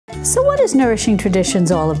So what is Nourishing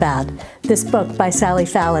Traditions all about? This book by Sally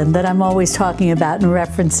Fallon that I'm always talking about and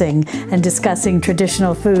referencing and discussing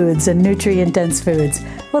traditional foods and nutrient-dense foods.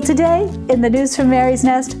 Well, today, in the News from Mary's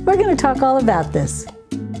Nest, we're going to talk all about this.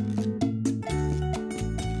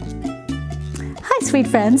 Hi, sweet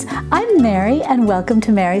friends. I'm Mary, and welcome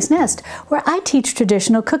to Mary's Nest, where I teach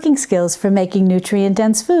traditional cooking skills for making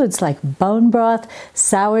nutrient-dense foods like bone broth,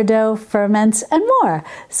 sourdough, ferments, and more.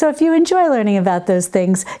 So if you enjoy learning about those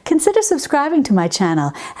things, consider subscribing to my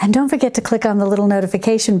channel. And don't forget to click on the little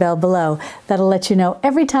notification bell below. That'll let you know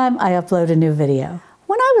every time I upload a new video.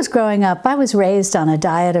 When I was growing up, I was raised on a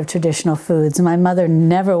diet of traditional foods. My mother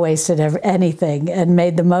never wasted anything and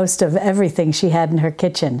made the most of everything she had in her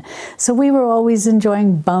kitchen. So we were always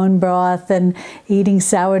enjoying bone broth and eating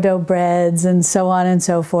sourdough breads and so on and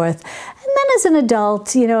so forth. And then as an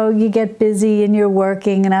adult, you get busy and you're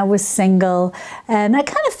working, and I was single, and I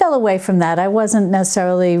kind of fell away from that. I wasn't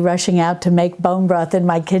necessarily rushing out to make bone broth in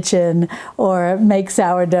my kitchen or make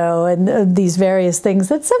sourdough and these various things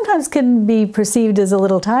that sometimes can be perceived as a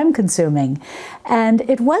little time-consuming. And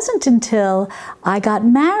it wasn't until I got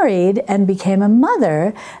married and became a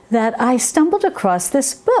mother that I stumbled across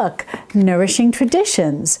this book, Nourishing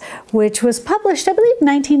Traditions, which was published, I believe,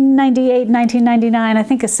 1998, 1999. I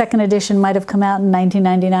think a second edition might have come out in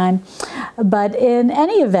 1999. But in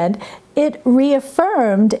any event, it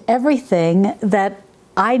reaffirmed everything that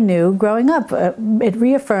I knew growing up. It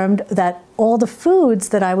reaffirmed that all the foods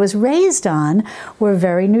that I was raised on were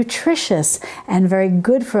very nutritious and very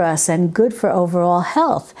good for us and good for overall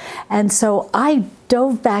health. And so I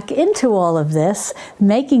dove back into all of this,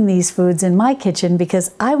 making these foods in my kitchen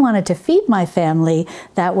because I wanted to feed my family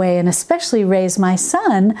that way, and especially raise my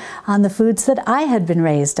son on the foods that I had been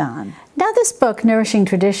raised on. Now, this book, Nourishing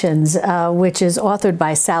Traditions, which is authored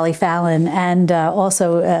by Sally Fallon, and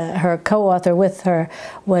also her co-author with her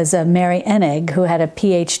was Mary Enig, who had a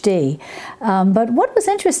PhD. But what was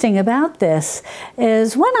interesting about this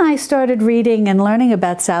is when I started reading and learning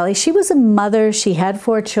about Sally, she was a mother, she had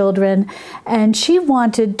 4 children, and she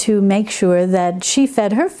wanted to make sure that she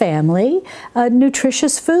fed her family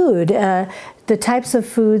nutritious food. The types of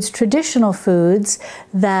foods, traditional foods,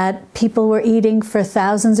 that people were eating for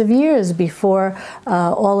thousands of years before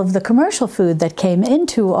all of the commercial food that came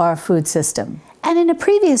into our food system. And in a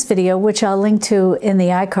previous video, which I'll link to in the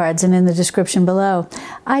iCards and in the description below,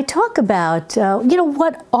 I talk about,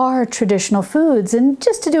 what are traditional foods? And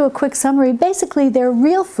just to do a quick summary, basically they're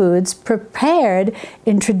real foods prepared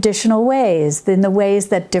in traditional ways, in the ways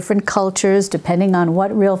that different cultures, depending on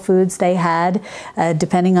what real foods they had,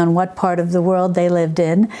 depending on what part of the world they lived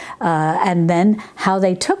in, and then how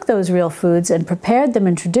they took those real foods and prepared them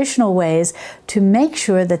in traditional ways to make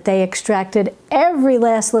sure that they extracted every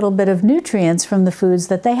last little bit of nutrients from the foods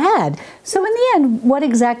that they had. So in the end, what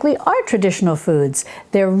exactly are traditional foods?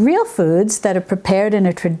 They're real foods that are prepared in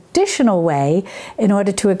a traditional way in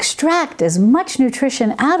order to extract as much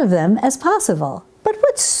nutrition out of them as possible. But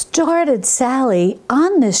what started Sally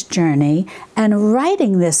on this journey and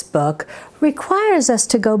writing this book requires us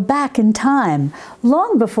to go back in time,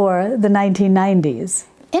 long before the 1990s.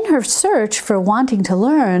 In her search for wanting to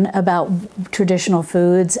learn about traditional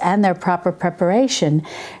foods and their proper preparation,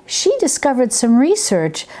 she discovered some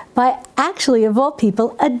research by actually, of all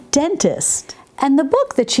people, a dentist. And the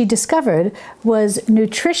book that she discovered was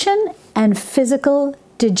Nutrition and Physical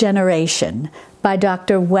Degeneration by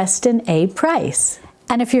Dr. Weston A. Price.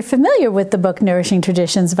 And if you're familiar with the book Nourishing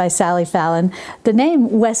Traditions by Sally Fallon, the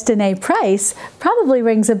name Weston A. Price probably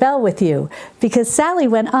rings a bell with you, because Sally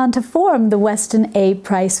went on to form the Weston A.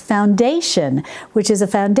 Price Foundation, which is a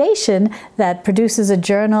foundation that produces a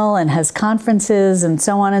journal and has conferences and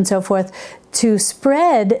so on and so forth to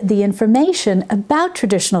spread the information about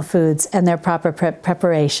traditional foods and their proper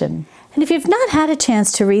preparation. And if you've not had a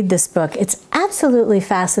chance to read this book, it's absolutely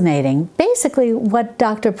fascinating. Basically, what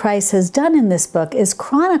Dr. Price has done in this book is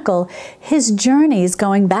chronicle his journeys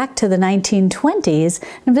going back to the 1920s,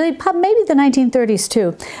 and maybe the 1930s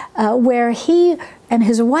too, where he and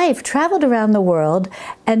his wife traveled around the world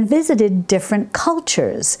and visited different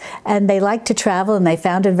cultures. And they liked to travel, and they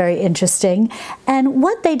found it very interesting. And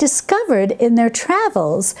what they discovered in their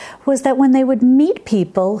travels was that when they would meet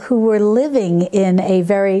people who were living in a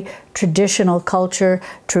very traditional culture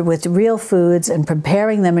with real foods and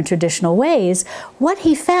preparing them in traditional ways, what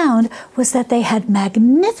he found was that they had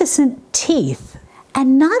magnificent teeth.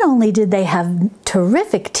 And not only did they have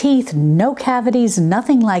terrific teeth, no cavities,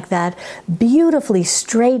 nothing like that, beautifully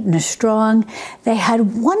straight and strong, they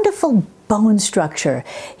had wonderful bone structure.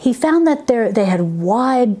 He found that they had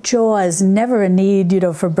wide jaws, never a need,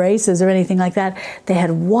 for braces or anything like that. They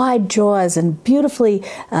had wide jaws and beautifully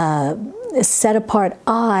set apart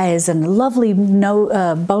eyes and lovely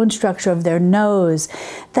bone structure of their nose,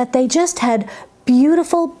 that they just had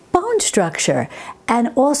beautiful bone structure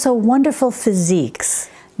and also wonderful physiques.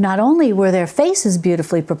 Not only were their faces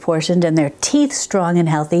beautifully proportioned and their teeth strong and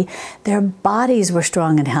healthy, their bodies were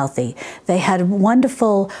strong and healthy. They had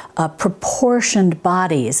wonderful proportioned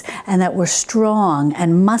bodies and that were strong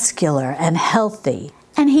and muscular and healthy.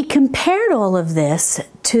 And he compared all of this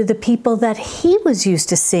to the people that he was used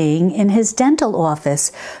to seeing in his dental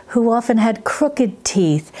office, who often had crooked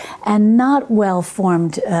teeth and not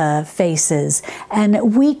well-formed faces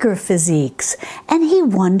and weaker physiques. And he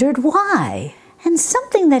wondered why. And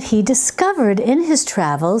something that he discovered in his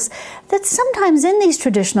travels, that sometimes in these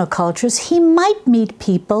traditional cultures he might meet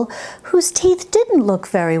people whose teeth didn't look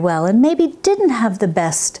very well and maybe didn't have the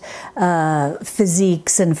best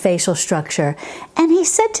physiques and facial structure. And he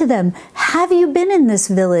said to them, "Have you been in this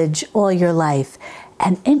village all your life?"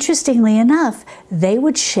 And interestingly enough, they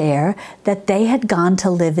would share that they had gone to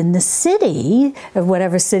live in the city, or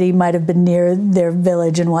whatever city might have been near their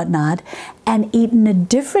village and whatnot, and eaten a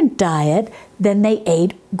different diet than they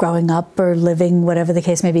ate growing up or living, whatever the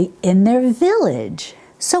case may be, in their village.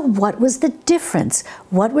 So what was the difference?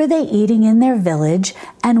 What were they eating in their village,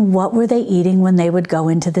 and what were they eating when they would go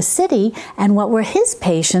into the city? And what were his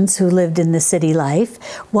patients who lived in the city life,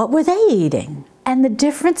 what were they eating? And the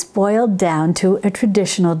difference boiled down to a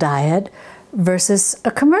traditional diet versus a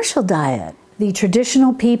commercial diet. The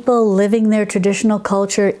traditional people living their traditional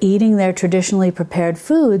culture, eating their traditionally prepared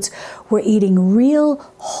foods, were eating real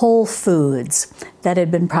whole foods that had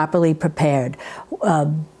been properly prepared.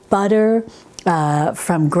 Butter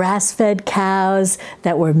from grass-fed cows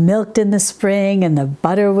that were milked in the spring, and the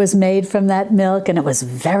butter was made from that milk, and it was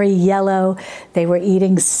very yellow. They were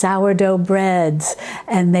eating sourdough breads,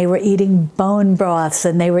 and they were eating bone broths,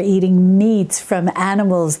 and they were eating meats from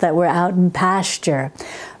animals that were out in pasture.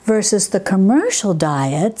 Versus the commercial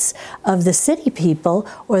diets of the city people,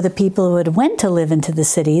 or the people who had went to live into the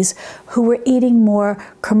cities, who were eating more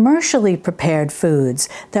commercially prepared foods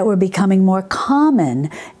that were becoming more common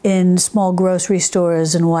in small grocery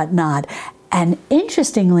stores and whatnot. And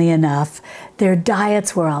interestingly enough, their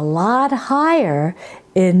diets were a lot higher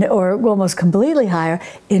or almost completely higher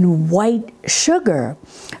in white sugar,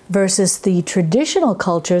 versus the traditional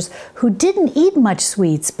cultures who didn't eat much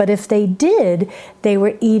sweets, but if they did, they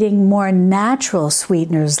were eating more natural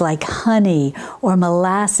sweeteners like honey or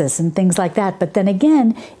molasses and things like that, but then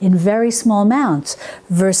again, in very small amounts,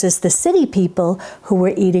 versus the city people who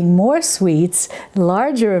were eating more sweets,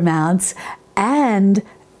 larger amounts, and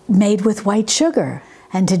made with white sugar.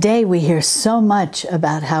 And today we hear so much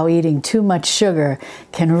about how eating too much sugar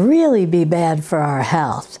can really be bad for our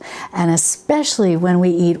health, and especially when we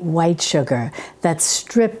eat white sugar that's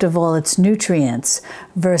stripped of all its nutrients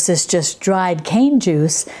versus just dried cane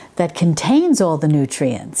juice that contains all the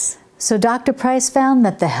nutrients. So Dr. Price found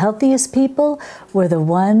that the healthiest people were the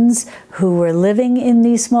ones who were living in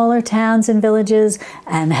these smaller towns and villages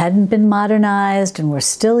and hadn't been modernized and were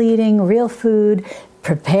still eating real food,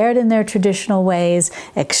 prepared in their traditional ways,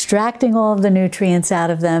 extracting all of the nutrients out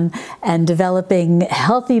of them, and developing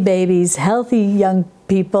healthy babies, healthy young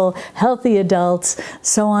people, healthy adults,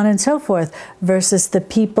 so on and so forth, versus the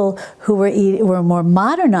people who were more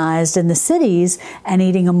modernized in the cities and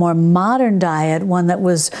eating a more modern diet, one that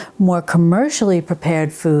was more commercially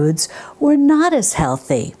prepared foods, were not as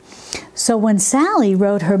healthy. So when Sally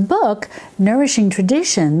wrote her book, Nourishing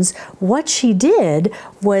Traditions, what she did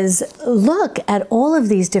was look at all of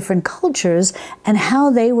these different cultures and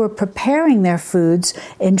how they were preparing their foods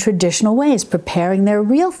in traditional ways, preparing their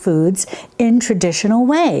real foods in traditional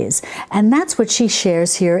ways. And that's what she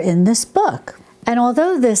shares here in this book. And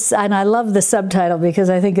although this, and I love the subtitle because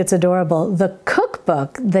I think it's adorable, the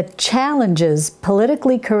cookbook that challenges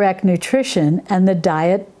politically correct nutrition and the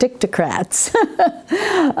diet dictocrats.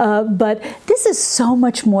 But this is so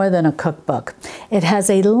much more than a cookbook. It has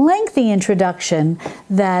a lengthy introduction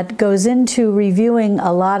that goes into reviewing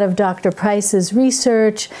a lot of Dr. Price's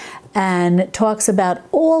research and talks about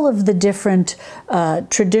all of the different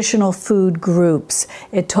traditional food groups.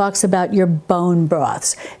 It talks about your bone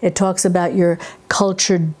broths. It talks about your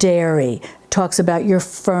cultured dairy. It talks about your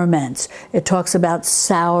ferments. It talks about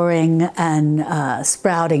souring and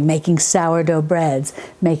sprouting, making sourdough breads,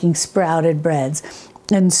 making sprouted breads,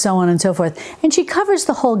 and so on and so forth. And she covers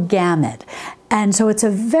the whole gamut. And so it's a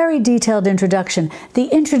very detailed introduction. The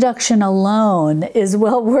introduction alone is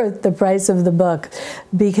well worth the price of the book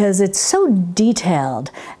because it's so detailed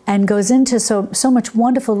and goes into so much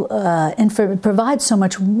wonderful, provides so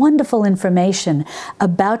much wonderful information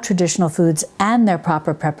about traditional foods and their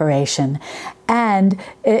proper preparation. And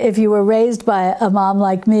if you were raised by a mom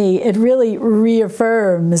like me, it really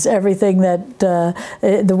reaffirms everything that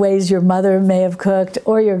the ways your mother may have cooked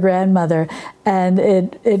or your grandmother. And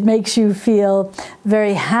it makes you feel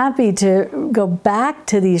very happy to go back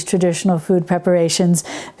to these traditional food preparations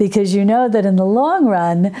because you know that in the long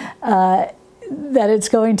run, that it's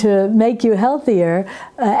going to make you healthier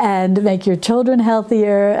and make your children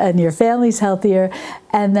healthier and your families healthier.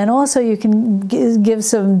 And then also you can give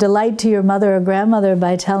some delight to your mother or grandmother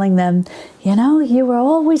by telling them, you know, you were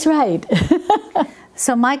always right.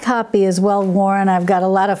 So my copy is well worn. I've got a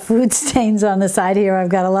lot of food stains on the side here. I've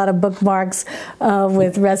got a lot of bookmarks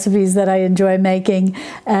with recipes that I enjoy making.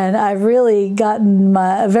 And I've really gotten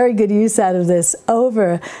a very good use out of this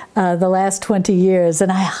over the last 20 years.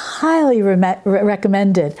 And I highly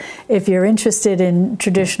recommend it if you're interested in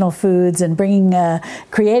traditional foods and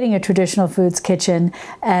creating a traditional foods kitchen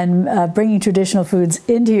and bringing traditional foods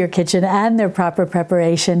into your kitchen and their proper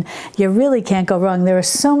preparation. You really can't go wrong. There are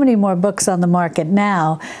so many more books on the market now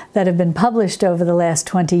that have been published over the last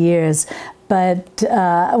 20 years, but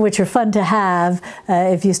which are fun to have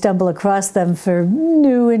if you stumble across them for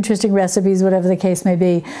new, interesting recipes, whatever the case may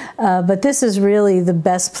be. But this is really the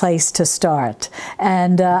best place to start.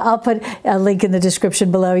 And I'll put a link in the description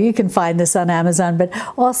below. You can find this on Amazon, but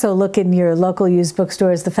also look in your local used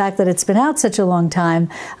bookstores. The fact that it's been out such a long time,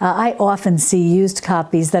 I often see used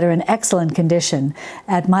copies that are in excellent condition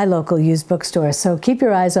at my local used bookstore. So keep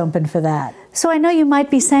your eyes open for that. So I know you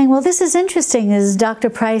might be saying, well, this is interesting. Is Dr.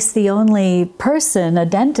 Price the only person, a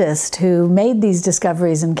dentist, who made these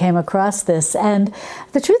discoveries and came across this? And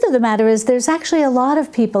the truth of the matter is there's actually a lot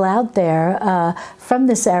of people out there from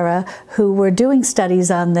this era who were doing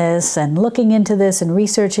studies on this and looking into this and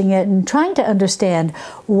researching it and trying to understand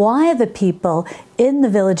why the people in the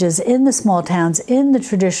villages, in the small towns, in the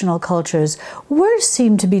traditional cultures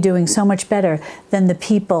seemed to be doing so much better than the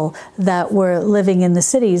people that were living in the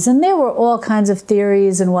cities. And there were all kinds of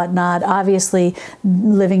theories and whatnot, obviously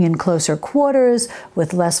living in closer quarters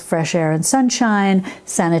with less fresh air and sunshine,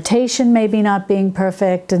 sanitation maybe not being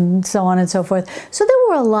perfect, and so on and so forth. So there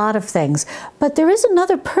were a lot of things. But there is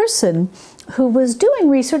another person who was doing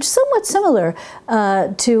research somewhat similar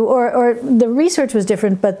or the research was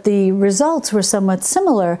different, but the results were somewhat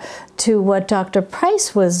similar to what Dr.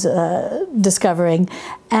 Price was discovering,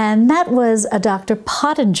 and that was a Dr.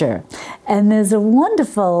 Pottenger. And there's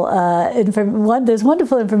wonderful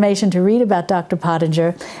information to read about Dr.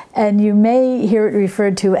 Pottenger, and you may hear it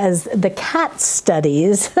referred to as the cat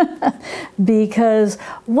studies, because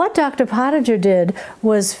what Dr. Pottenger did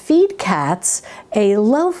was feed cats a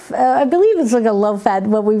I believe it's like a low-fat,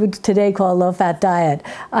 what we would today call a low-fat diet.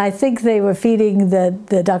 I think they were feeding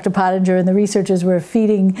the Dr. Pottenger and the researchers were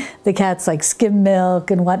feeding the cats like skim milk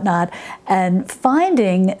and whatnot, and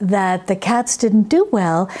finding that the cats didn't do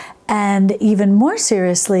well, and even more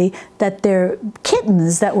seriously, that their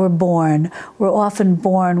kittens that were born were often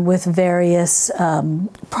born with various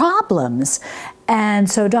problems. And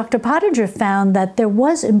so Dr. Pottenger found that there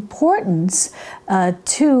was importance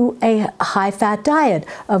to a high-fat diet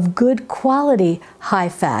of good quality high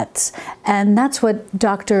fats. And that's what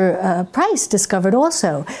Dr. Price discovered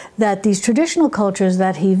also, that these traditional cultures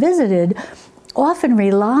that he visited often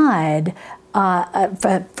relied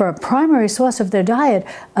for a primary source of their diet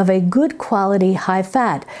of a good quality high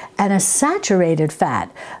fat and a saturated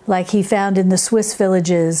fat, like he found in the Swiss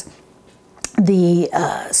villages. The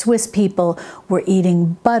Swiss people were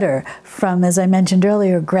eating butter from, as I mentioned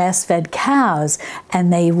earlier, grass-fed cows,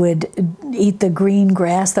 and they would eat the green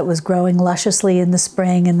grass that was growing lusciously in the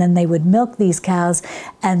spring, and then they would milk these cows,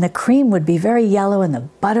 and the cream would be very yellow, and the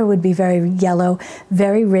butter would be very yellow,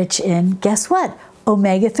 very rich in, guess what?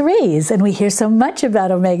 Omega-3s. And we hear so much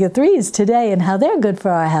about omega-3s today and how they're good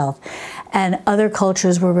for our health. And other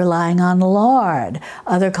cultures were relying on lard.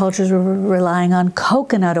 Other cultures were relying on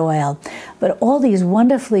coconut oil. But all these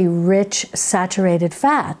wonderfully rich, saturated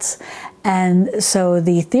fats. And so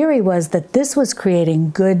the theory was that this was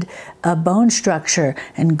creating good bone structure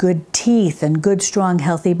and good teeth and good, strong,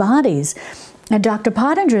 healthy bodies. And Dr.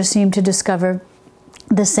 Pottenger seemed to discover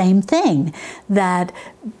the same thing, that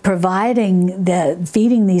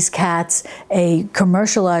feeding these cats a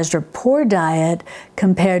commercialized or poor diet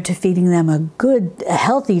compared to feeding them a good,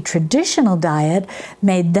 healthy, traditional diet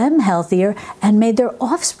made them healthier and made their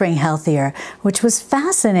offspring healthier, which was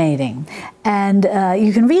fascinating. And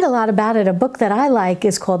you can read a lot about it. A book that I like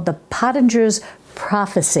is called The Pottenger's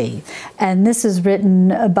Prophecy, and this is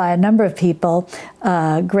written by a number of people,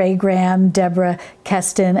 Gray Graham, Deborah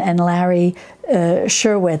Keston, and Larry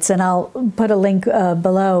Sherwitz, and I'll put a link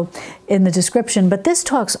below in the description. But this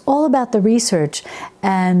talks all about the research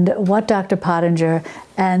and what Dr. Pottenger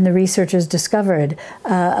and the researchers discovered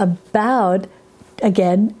about,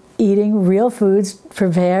 again, eating real foods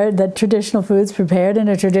traditional foods prepared in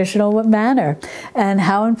a traditional manner, and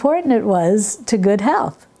how important it was to good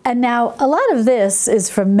health. And now, a lot of this is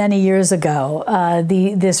from many years ago,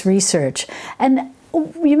 this research. And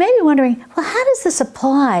you may be wondering, well, how does this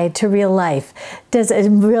apply to real life?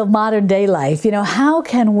 Real modern day life? You know, how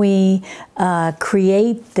can we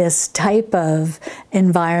create this type of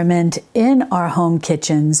environment in our home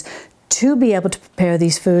kitchens to be able to prepare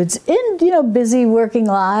these foods in, busy working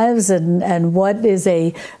lives, and what is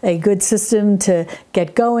a good system to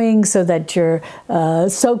get going so that you're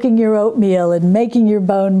soaking your oatmeal and making your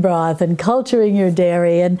bone broth and culturing your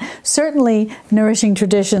dairy. And certainly Nourishing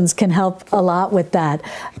Traditions can help a lot with that.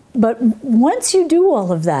 But once you do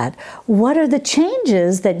all of that, what are the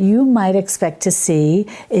changes that you might expect to see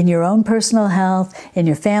in your own personal health, in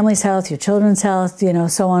your family's health, your children's health,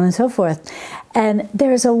 so on and so forth? And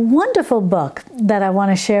there's a wonderful book that I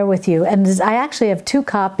want to share with you. And I actually have 2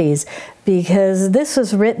 copies because this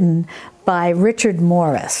was written by Richard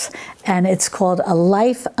Morris, and it's called A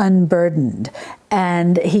Life Unburdened.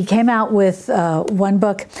 And he came out with one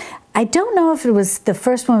book. I don't know if it was, the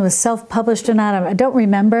first one was self-published or not. I don't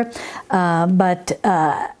remember. But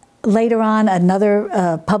later on,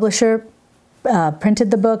 another publisher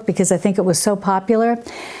printed the book because I think it was so popular.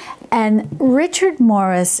 And Richard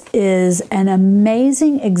Morris is an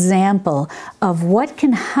amazing example of what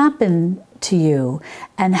can happen to you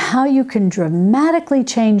and how you can dramatically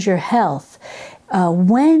change your health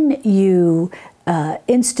when you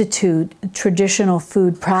institute traditional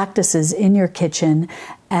food practices in your kitchen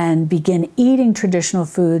and begin eating traditional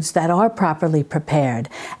foods that are properly prepared,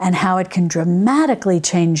 and how it can dramatically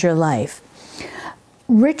change your life.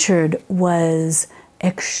 Richard was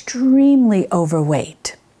extremely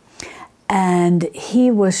overweight, and he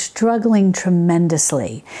was struggling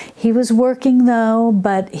tremendously. He was working though,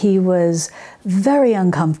 but he was very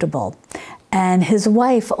uncomfortable. And his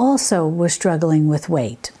wife also was struggling with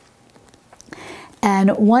weight.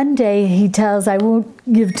 And one day he tells, I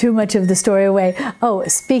won't give too much of the story away, oh,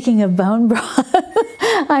 speaking of bone broth,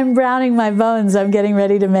 I'm browning my bones. I'm getting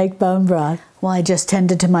ready to make bone broth. Well, I just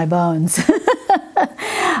tended to my bones.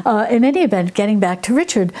 In any event, getting back to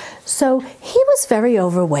Richard, so he was very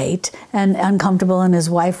overweight and uncomfortable, and his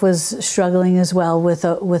wife was struggling as well with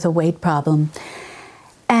a weight problem.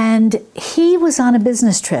 And he was on a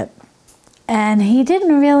business trip, and he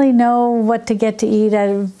didn't really know what to get to eat.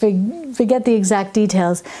 I forget the exact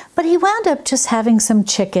details, but he wound up just having some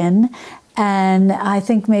chicken and I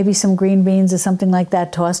think maybe some green beans or something like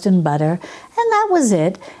that tossed in butter, and that was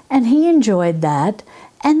it. And he enjoyed that.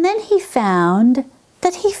 And then he found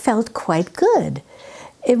that he felt quite good.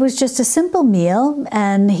 It was just a simple meal,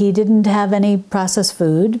 and he didn't have any processed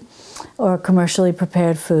food or commercially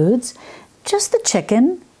prepared foods, just the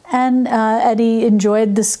chicken. And he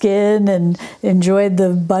enjoyed the skin and enjoyed the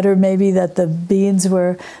butter maybe that the beans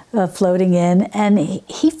were floating in, and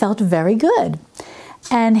he felt very good.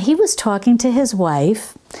 And he was talking to his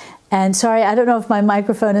wife, and sorry, I don't know if my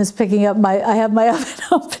microphone is picking up I have my oven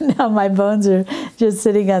open now, my bones are just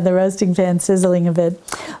sitting on the roasting pan sizzling a bit.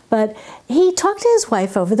 But he talked to his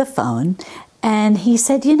wife over the phone, and he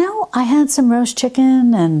said, I had some roast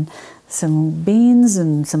chicken and some beans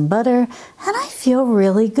and some butter, and I feel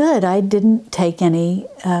really good. I didn't take any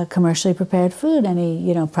commercially prepared food,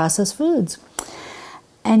 any, processed foods.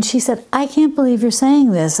 And she said, I can't believe you're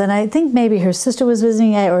saying this. And I think maybe her sister was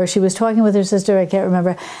visiting, or she was talking with her sister, I can't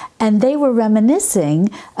remember. And they were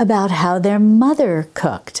reminiscing about how their mother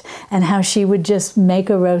cooked and how she would just make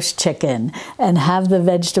a roast chicken and have the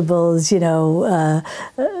vegetables,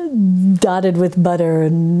 dotted with butter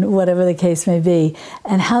and whatever the case may be,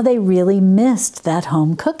 and how they really missed that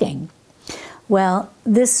home cooking. Well,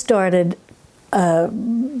 this started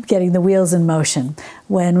getting the wheels in motion.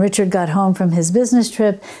 When Richard got home from his business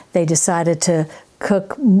trip, they decided to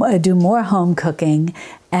do more home cooking,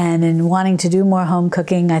 and in wanting to do more home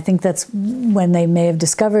cooking. I think that's when they may have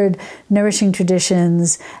discovered Nourishing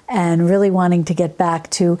Traditions and really wanting to get back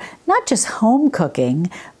to not just home cooking,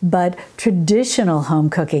 but traditional home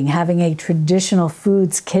cooking, having a traditional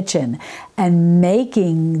foods kitchen and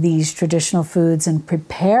making these traditional foods and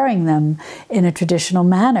preparing them in a traditional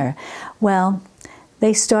manner. Well,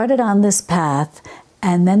 they started on this path,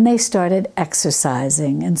 and then they started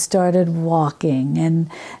exercising and started walking and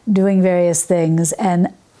doing various things. And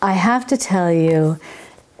I have to tell you,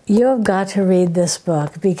 you have got to read this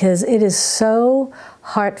book because it is so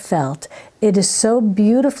heartfelt. It is so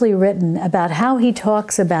beautifully written about how he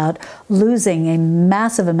talks about losing a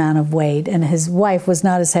massive amount of weight. And his wife was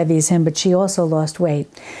not as heavy as him, but she also lost weight.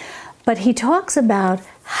 But he talks about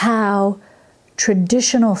how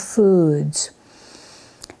traditional foods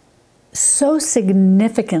so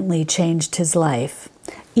significantly changed his life,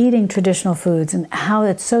 eating traditional foods, and how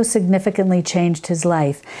it so significantly changed his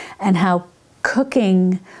life, and how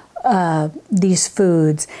cooking these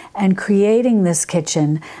foods and creating this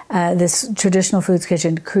kitchen, this traditional foods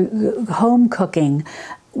kitchen, home cooking,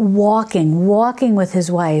 walking with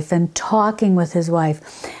his wife and talking with his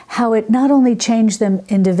wife, how it not only changed them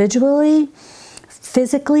individually,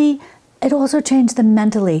 physically, it also changed them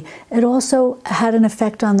mentally. It also had an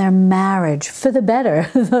effect on their marriage for the better.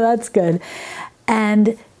 So that's good.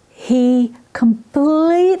 And he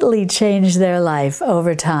completely changed their life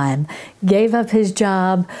over time. Gave up his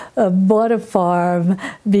job, bought a farm,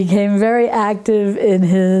 became very active in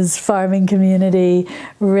his farming community,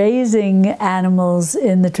 raising animals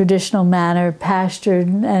in the traditional manner, pastured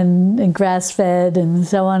and grass-fed and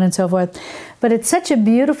so on and so forth. But it's such a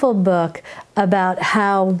beautiful book about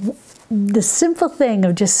how the simple thing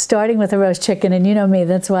of just starting with a roast chicken, and you know me,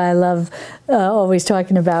 that's why I love always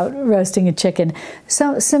talking about roasting a chicken.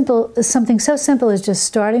 So simple, something so simple as just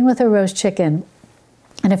starting with a roast chicken.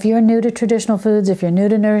 And if you're new to traditional foods, if you're new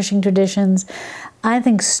to Nourishing Traditions, I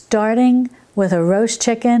think starting with a roast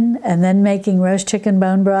chicken and then making roast chicken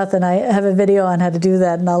bone broth, and I have a video on how to do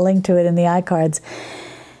that, and I'll link to it in the iCards.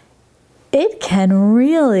 It can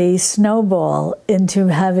really snowball into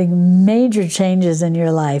having major changes in your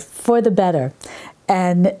life for the better.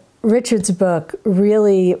 And Richard's book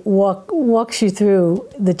really walks you through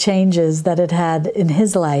the changes that it had in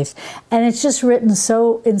his life. And it's just written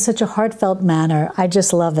in such a heartfelt manner. I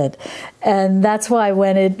just love it. And that's why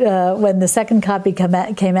when the second copy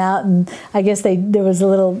came out, and I guess there was a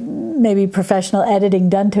little maybe professional editing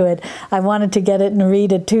done to it, I wanted to get it and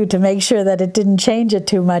read it too to make sure that it didn't change it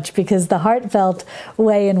too much, because the heartfelt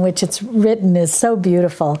way in which it's written is so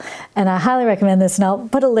beautiful. And I highly recommend this, and I'll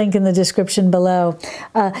put a link in the description below.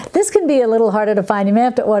 This can be a little harder to find. You may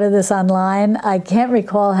have to order this online. I can't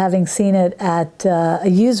recall having seen it at a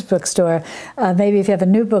used bookstore. Maybe if you have a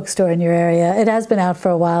new bookstore in your area. It has been out for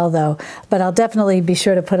a while though, but I'll definitely be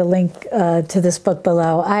sure to put a link to this book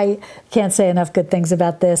below. I can't say enough good things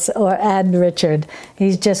about this and Richard.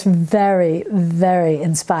 He's just very, very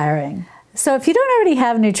inspiring. So if you don't already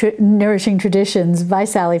have Nourishing Traditions by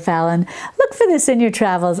Sally Fallon, look for this in your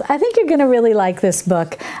travels. I think you're going to really like this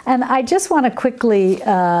book. And I just want to quickly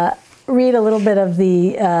read a little bit of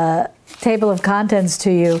the table of contents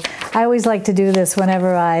to you. I always like to do this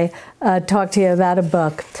whenever I talk to you about a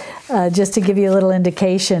book, just to give you a little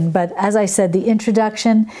indication. But as I said, the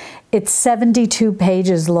introduction, it's 72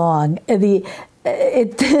 pages long. The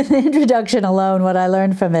introduction alone, what I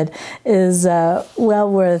learned from it, is well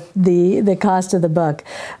worth the cost of the book.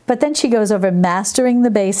 But then she goes over mastering the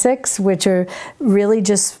basics, which are really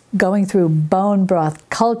just going through bone broth,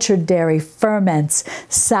 cultured dairy, ferments,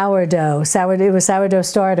 sourdough. It was sourdough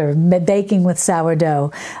starter, baking with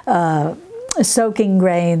sourdough, soaking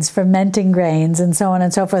grains, fermenting grains, and so on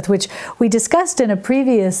and so forth, which we discussed in a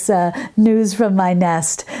previous News from My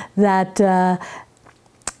Nest, that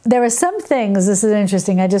there are some things, this is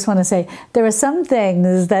interesting, I just want to say, there are some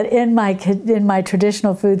things that in my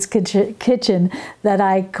traditional foods kitchen that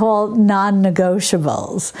I call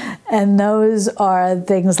non-negotiables. And those are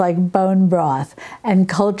things like bone broth and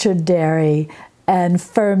cultured dairy and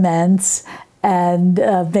ferments and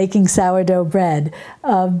baking sourdough bread.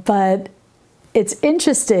 But it's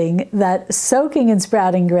interesting that soaking and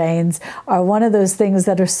sprouting grains are one of those things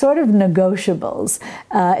that are sort of negotiables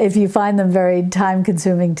if you find them very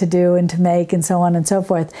time-consuming to do and to make and so on and so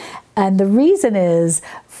forth. And the reason is,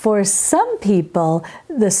 for some people,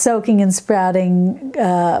 the soaking and sprouting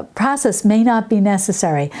process may not be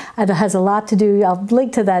necessary. It has a lot to do, I'll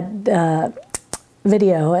link to that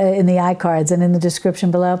video in the iCards and in the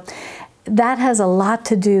description below. That has a lot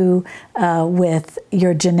to do with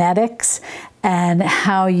your genetics and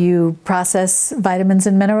how you process vitamins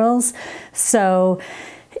and minerals. So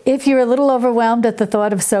If you're a little overwhelmed at the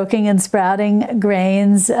thought of soaking and sprouting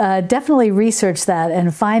grains, definitely research that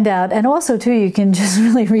and find out. And also, too, you can just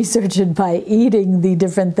really research it by eating the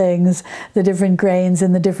different things, the different grains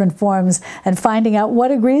in the different forms, and finding out what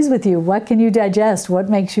agrees with you. What can you digest? What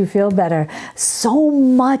makes you feel better? So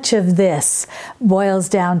much of this boils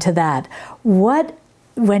down to that.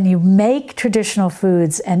 When you make traditional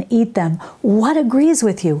foods and eat them, what agrees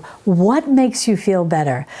with you? What makes you feel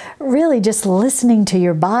better? Really, just listening to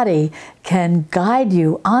your body can guide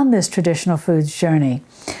you on this traditional foods journey.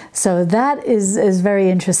 So that is very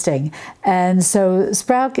interesting. And so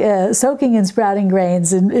soaking and sprouting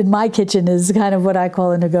grains in my kitchen is kind of what I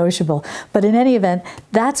call a negotiable. But in any event,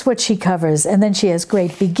 that's what she covers. And then she has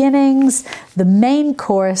great beginnings, the main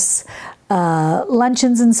course,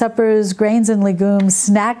 luncheons and suppers, grains and legumes,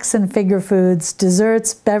 snacks and figure foods,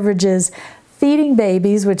 desserts, beverages, feeding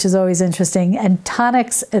babies, which is always interesting, and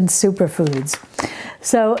tonics and superfoods.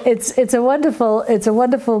 So it's a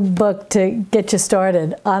wonderful book to get you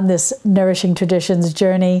started on this Nourishing Traditions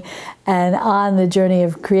journey and on the journey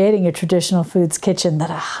of creating a traditional foods kitchen that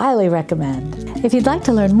I highly recommend. If you'd like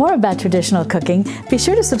to learn more about traditional cooking, be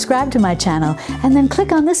sure to subscribe to my channel and then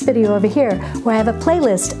click on this video over here where I have a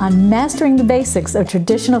playlist on mastering the basics of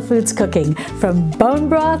traditional foods cooking from bone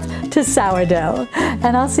broth to sourdough.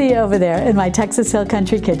 And I'll see you over there in my Texas Hill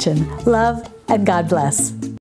Country kitchen. Love and God bless.